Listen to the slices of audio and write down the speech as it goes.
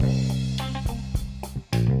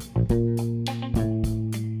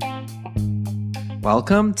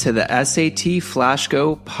Welcome to the SAT Flash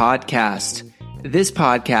Go podcast. This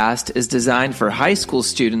podcast is designed for high school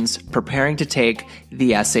students preparing to take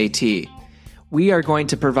the SAT. We are going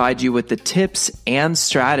to provide you with the tips and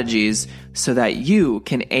strategies so that you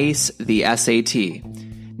can ace the SAT.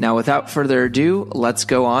 Now, without further ado, let's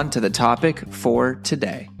go on to the topic for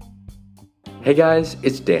today. Hey guys,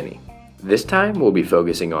 it's Danny. This time we'll be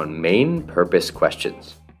focusing on main purpose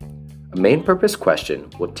questions. A main purpose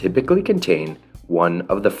question will typically contain one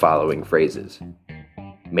of the following phrases: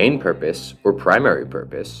 main purpose or primary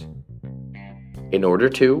purpose, in order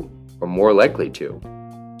to or more likely to,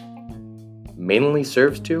 mainly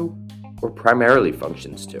serves to or primarily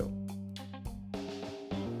functions to.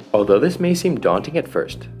 Although this may seem daunting at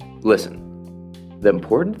first, listen. The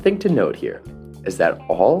important thing to note here is that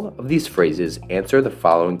all of these phrases answer the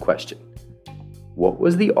following question: what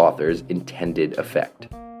was the author's intended effect?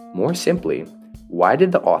 More simply, why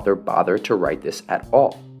did the author bother to write this at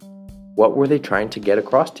all? What were they trying to get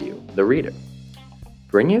across to you, the reader?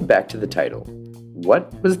 Bringing it back to the title,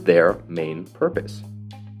 what was their main purpose?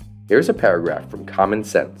 Here's a paragraph from Common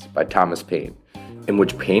Sense by Thomas Paine, in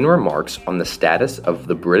which Paine remarks on the status of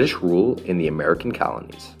the British rule in the American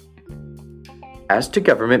colonies. As to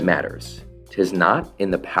government matters, 'tis not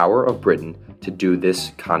in the power of Britain to do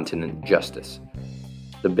this continent justice.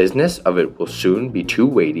 The business of it will soon be too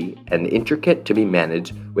weighty and intricate to be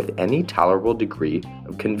managed with any tolerable degree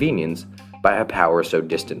of convenience by a power so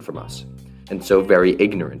distant from us, and so very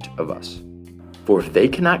ignorant of us. For if they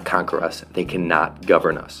cannot conquer us, they cannot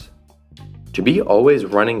govern us. To be always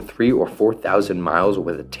running 3,000 or 4,000 miles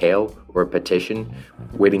with a tale or a petition,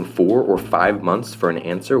 waiting 4 or 5 months for an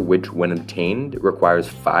answer which, when obtained, requires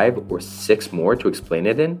 5 or 6 more to explain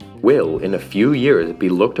it in, will, in a few years, be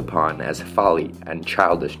looked upon as folly and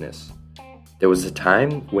childishness. There was a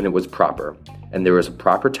time when it was proper, and there is a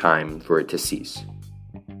proper time for it to cease.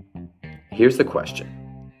 Here's the question.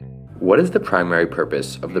 What is the primary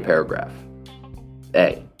purpose of the paragraph?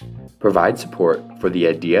 A. Provide support for the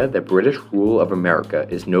idea that British rule of America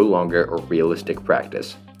is no longer a realistic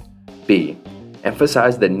practice. B.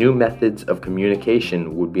 Emphasize that new methods of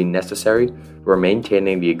communication would be necessary for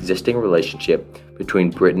maintaining the existing relationship between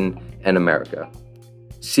Britain and America.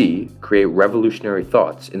 C. Create revolutionary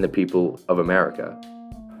thoughts in the people of America.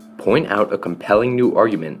 Point out a compelling new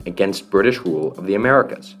argument against British rule of the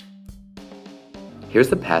Americas. Here's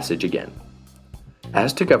the passage again.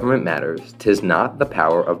 As to government matters, 'tis not the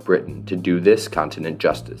power of Britain to do this continent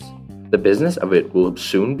justice. The business of it will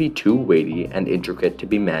soon be too weighty and intricate to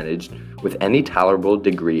be managed with any tolerable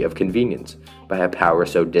degree of convenience by a power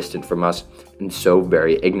so distant from us and so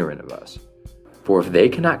very ignorant of us. For if they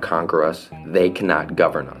cannot conquer us, they cannot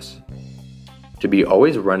govern us. To be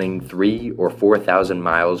always running 3,000 or 4,000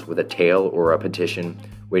 miles with a tale or a petition,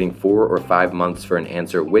 waiting 4 or 5 months for an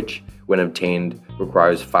answer which, when obtained,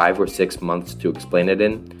 requires 5 or 6 months to explain it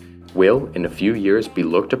in, will, in a few years, be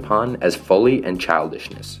looked upon as folly and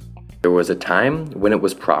childishness. There was a time when it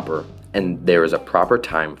was proper, and there is a proper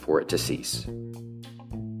time for it to cease.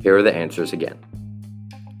 Here are the answers again.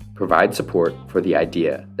 Provide support for the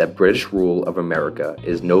idea that British rule of America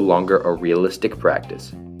is no longer a realistic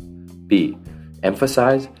practice. B.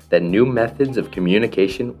 Emphasize that new methods of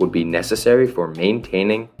communication would be necessary for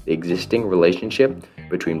maintaining the existing relationship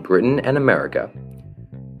between Britain and America.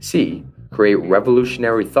 C. Create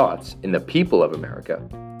revolutionary thoughts in the people of America.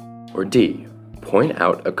 Or D. Point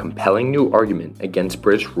out a compelling new argument against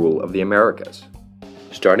British rule of the Americas.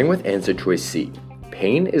 Starting with answer choice C,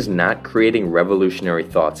 Paine is not creating revolutionary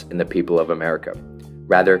thoughts in the people of America.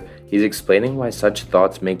 Rather, he's explaining why such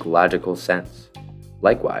thoughts make logical sense.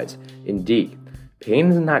 Likewise, in D,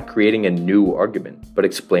 Paine is not creating a new argument, but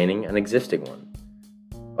explaining an existing one.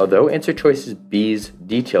 Although answer choice B's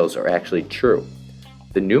details are actually true,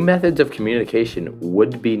 the new methods of communication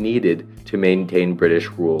would be needed to maintain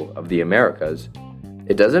British rule of the Americas.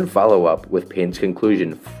 It doesn't follow up with Paine's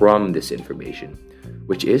conclusion from this information,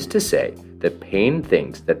 which is to say that Paine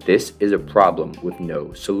thinks that this is a problem with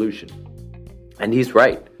no solution. And he's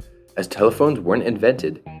right, as telephones weren't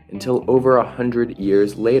invented until over 100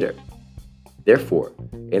 years later. Therefore,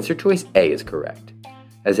 answer choice A is correct,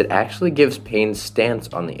 as it actually gives Paine's stance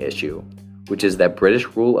on the issue, which is that British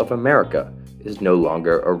rule of America is no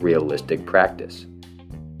longer a realistic practice.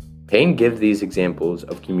 Paine gives these examples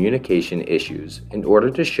of communication issues in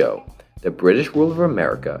order to show that British rule of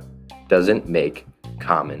America doesn't make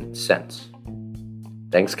common sense.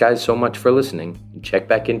 Thanks guys so much for listening, and check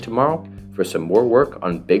back in tomorrow for some more work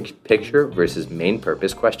on big picture versus main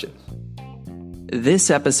purpose questions.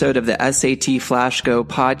 This episode of the SAT Flash Go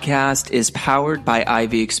podcast is powered by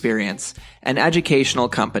Ivy Experience, an educational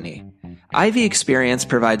company. Ivy Experience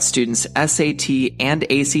provides students SAT and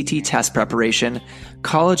ACT test preparation,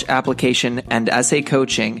 college application and essay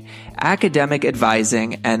coaching, academic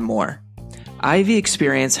advising, and more. Ivy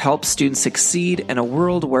Experience helps students succeed in a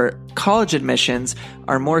world where college admissions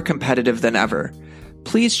are more competitive than ever.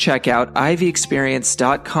 Please check out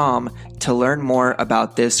ivyexperience.com to learn more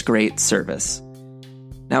about this great service.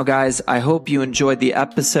 Now, guys, I hope you enjoyed the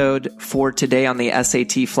episode for today on the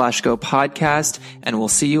SAT Flash Go podcast, and we'll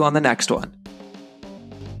see you on the next one.